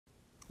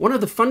One of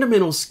the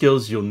fundamental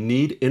skills you'll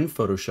need in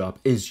Photoshop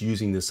is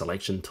using the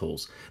selection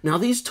tools. Now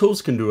these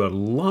tools can do a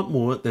lot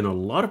more than a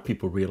lot of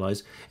people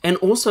realize, and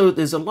also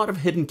there's a lot of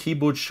hidden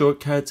keyboard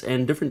shortcuts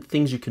and different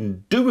things you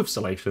can do with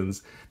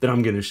selections that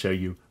I'm going to show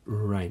you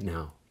right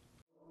now.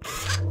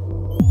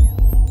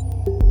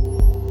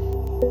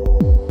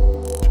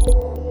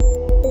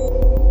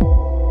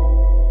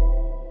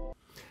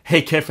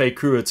 Hey Cafe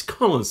crew, it's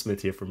Colin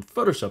Smith here from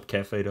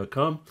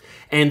photoshopCAFE.com,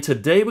 and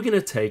today we're going to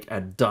take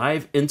a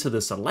dive into the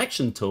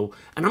selection tool,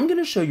 and I'm going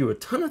to show you a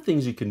ton of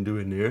things you can do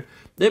in there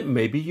that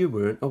maybe you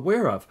weren't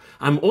aware of.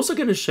 I'm also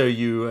going to show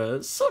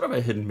you sort of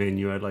a hidden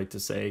menu, I'd like to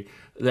say,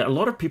 that a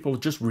lot of people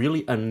just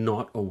really are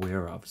not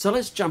aware of. So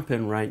let's jump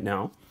in right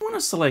now. I want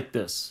to select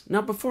this.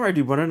 Now before I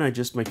do, why don't I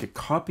just make a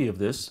copy of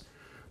this,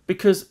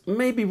 because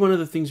maybe one of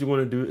the things you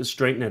want to do is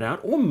straighten it out,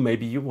 or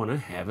maybe you want to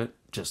have it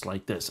just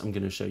like this. I'm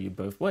going to show you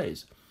both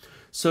ways.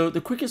 So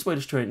the quickest way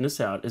to straighten this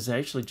out is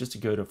actually just to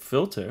go to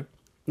Filter, and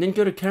then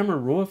go to Camera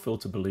Raw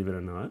Filter, believe it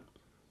or not.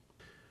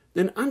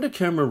 Then under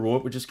Camera Raw,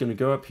 we're just going to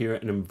go up here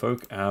and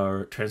invoke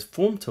our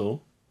Transform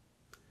tool,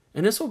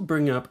 and this will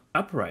bring up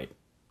Upright.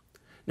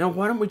 Now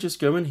why don't we just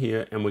go in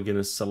here and we're going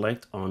to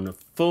select on the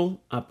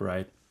full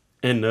upright,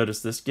 and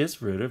notice this gets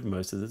rid of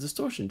most of the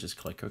distortion. Just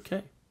click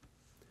OK.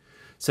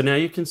 So now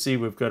you can see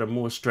we've got a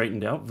more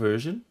straightened out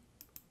version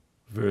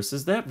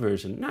versus that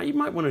version. Now you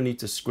might want to need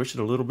to squish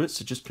it a little bit,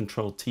 so just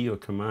Control T or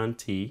Command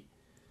T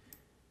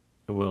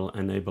will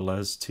enable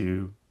us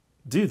to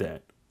do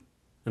that.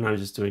 And I'm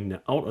just doing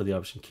the Alt or the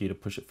Option key to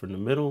push it from the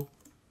middle.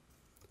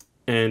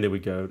 And there we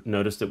go.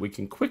 Notice that we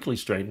can quickly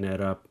straighten that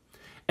up,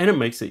 and it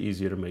makes it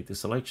easier to make the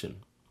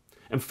selection.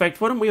 In fact,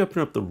 why don't we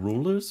open up the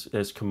rulers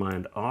as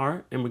Command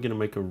R, and we're going to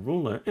make a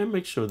ruler and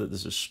make sure that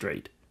this is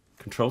straight.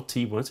 Control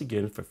T once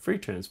again for free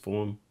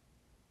transform.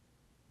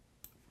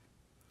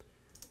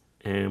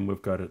 And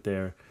we've got it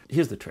there.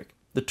 Here's the trick.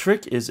 The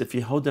trick is if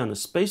you hold down the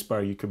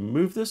spacebar, you can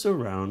move this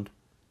around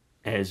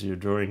as you're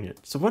drawing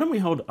it. So why don't we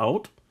hold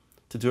Alt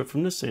to do it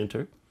from the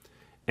center,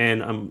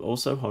 and I'm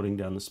also holding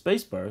down the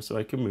spacebar so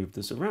I can move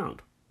this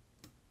around.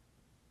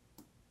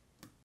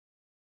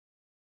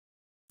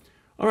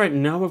 All right,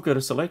 now we've got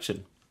a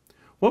selection.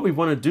 What we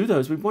want to do though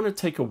is we want to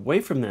take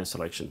away from that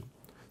selection.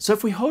 So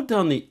if we hold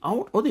down the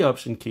Alt or the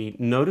Option key,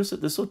 notice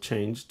that this will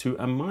change to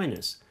a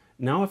minus.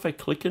 Now if I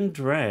click and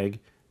drag,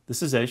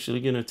 this is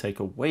actually going to take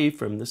away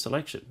from the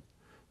selection.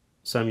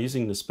 So I'm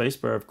using the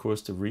spacebar, of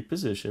course, to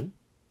reposition.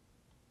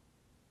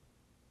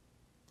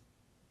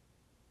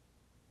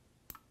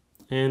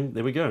 And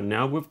there we go.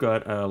 Now we've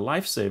got a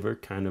lifesaver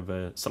kind of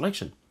a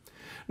selection.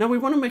 Now we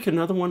want to make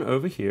another one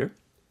over here.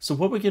 So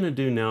what we're going to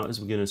do now is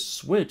we're going to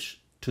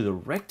switch to the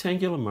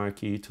rectangular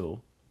marquee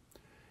tool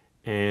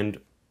and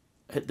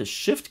hit the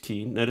Shift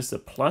key. Notice the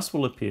plus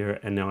will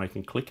appear, and now I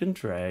can click and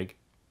drag.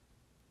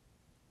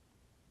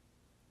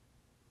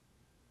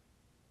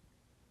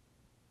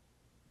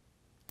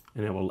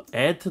 And it will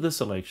add to the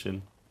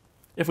selection.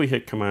 If we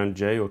hit Command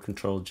J or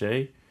Control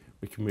J,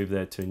 we can move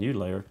that to a new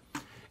layer.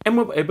 And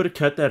we're able to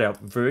cut that out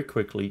very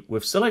quickly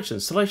with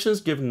selections.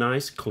 Selections give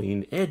nice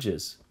clean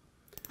edges.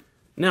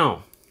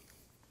 Now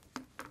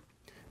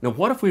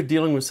what if we're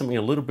dealing with something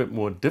a little bit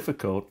more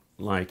difficult,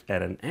 like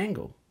at an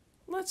angle?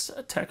 Let's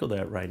tackle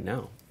that right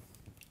now.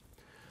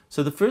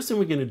 So the first thing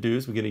we're going to do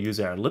is we're going to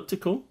use our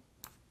elliptical.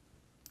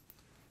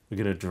 We're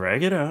going to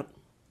drag it out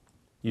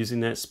using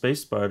that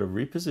space bar to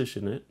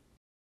reposition it.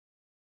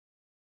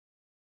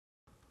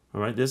 All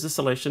right, there's the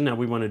selection. Now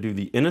we want to do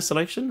the inner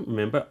selection.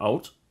 Remember,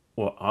 Alt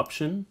or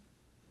Option.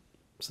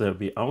 So that would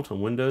be Alt on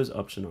Windows,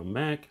 Option on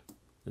Mac.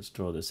 Let's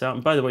draw this out.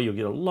 And by the way, you'll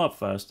get a lot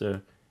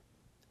faster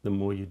the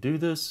more you do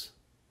this.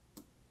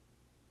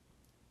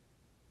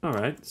 All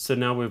right, so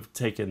now we've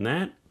taken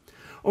that.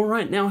 All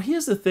right, now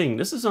here's the thing.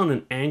 This is on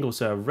an angle,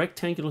 so our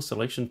rectangular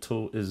selection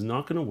tool is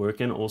not going to work,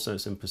 and also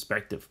it's in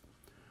perspective.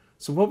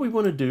 So what we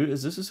want to do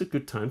is this is a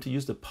good time to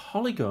use the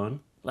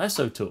polygon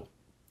lasso tool.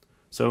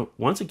 So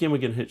once again, we're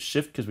going to hit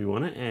Shift because we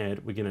want to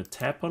add. We're going to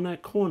tap on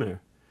that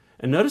corner.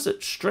 And notice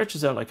it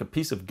stretches out like a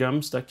piece of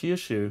gum stuck to your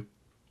shoe.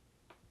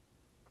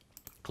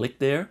 Click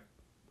there.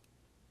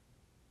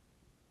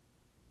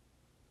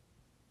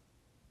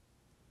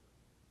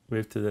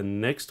 Move to the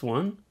next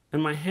one.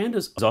 And my hand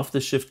is off the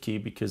Shift key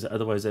because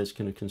otherwise that's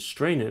going to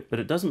constrain it. But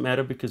it doesn't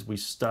matter because we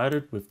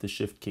started with the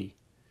Shift key.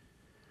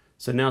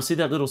 So now see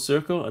that little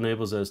circle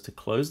enables us to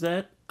close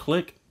that.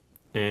 Click.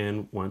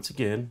 And once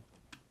again,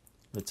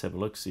 let's have a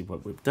look, see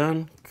what we've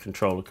done.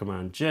 Control or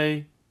Command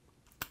J.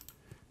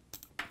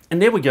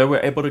 And there we go, we're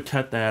able to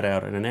cut that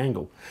out at an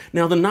angle.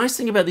 Now the nice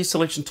thing about these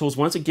selection tools,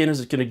 once again, is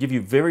it's going to give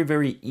you very,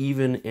 very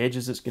even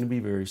edges. It's going to be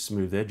very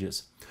smooth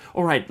edges.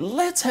 All right,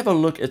 let's have a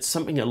look at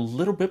something a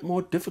little bit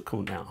more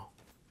difficult now.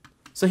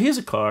 So here's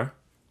a car,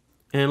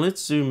 and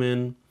let's zoom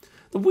in.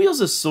 The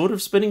wheels are sort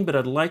of spinning, but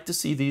I'd like to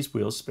see these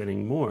wheels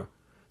spinning more.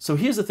 So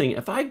here's the thing,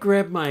 if I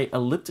grab my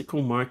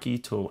elliptical marquee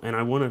tool and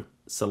I want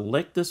to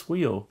select this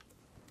wheel,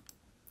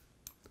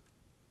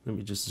 let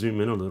me just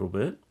zoom in a little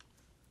bit.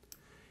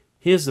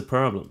 Here's the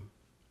problem.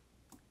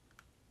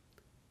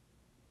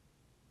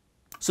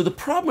 So the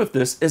problem with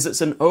this is it's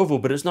an oval,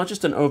 but it's not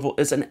just an oval,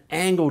 it's an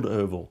angled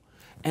oval.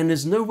 And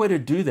there's no way to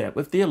do that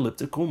with the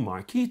elliptical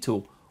marquee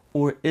tool,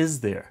 or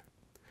is there?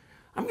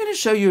 I'm going to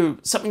show you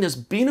something that's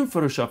been in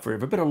Photoshop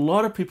forever, but a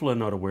lot of people are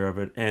not aware of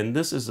it. And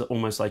this is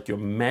almost like your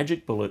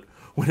magic bullet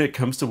when it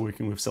comes to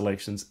working with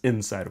selections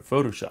inside of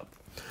Photoshop.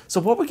 So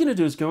what we're going to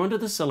do is go into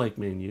the select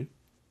menu.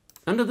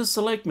 Under the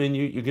select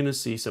menu, you're going to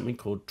see something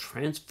called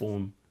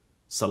transform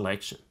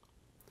selection.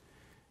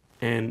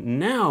 And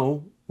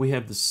now we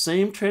have the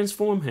same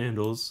transform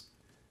handles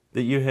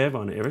that you have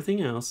on everything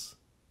else.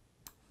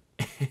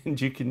 And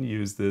you can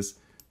use this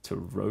to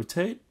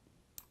rotate.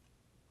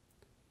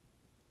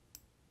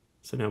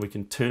 So now we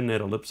can turn that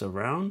ellipse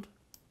around.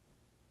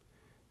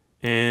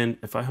 And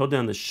if I hold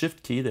down the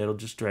shift key, that'll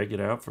just drag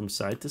it out from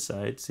side to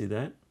side. See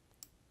that?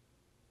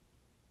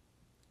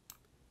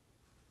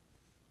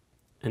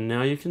 And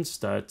now you can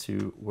start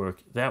to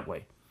work that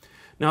way.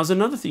 Now, there's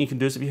another thing you can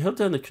do is if you hold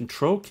down the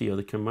control key or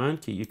the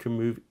command key, you can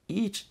move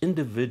each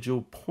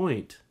individual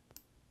point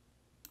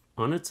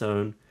on its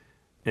own.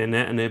 And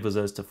that enables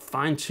us to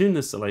fine tune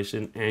the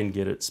selection and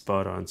get it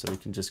spot on. So we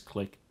can just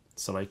click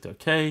select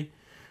OK,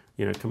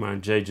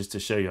 command J just to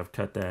show you I've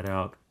cut that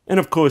out. And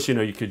of course,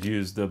 you could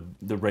use the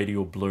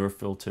radial blur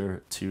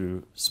filter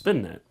to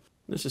spin that.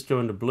 Let's just go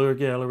into blur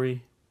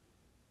gallery.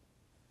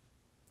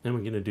 And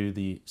we're going to do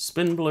the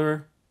spin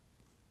blur.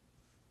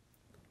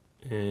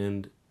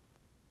 And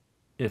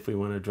if we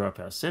want to drop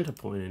our center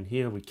point in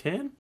here, we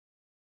can.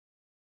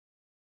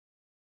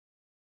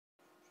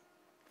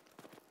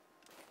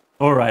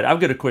 All right, I've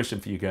got a question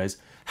for you guys.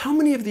 How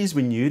many of these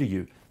were new to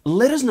you?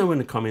 Let us know in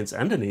the comments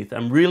underneath.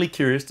 I'm really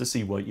curious to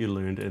see what you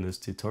learned in this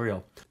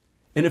tutorial.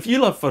 And if you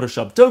love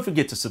Photoshop, don't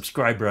forget to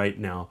subscribe right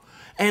now.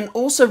 And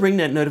also ring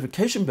that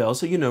notification bell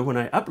so you know when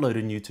I upload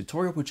a new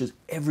tutorial, which is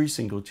every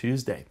single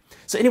Tuesday.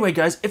 So anyway,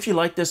 guys, if you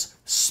like this,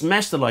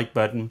 smash the like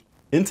button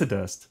into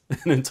dust.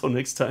 And until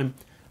next time,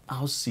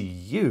 I'll see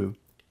you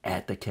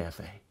at the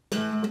cafe.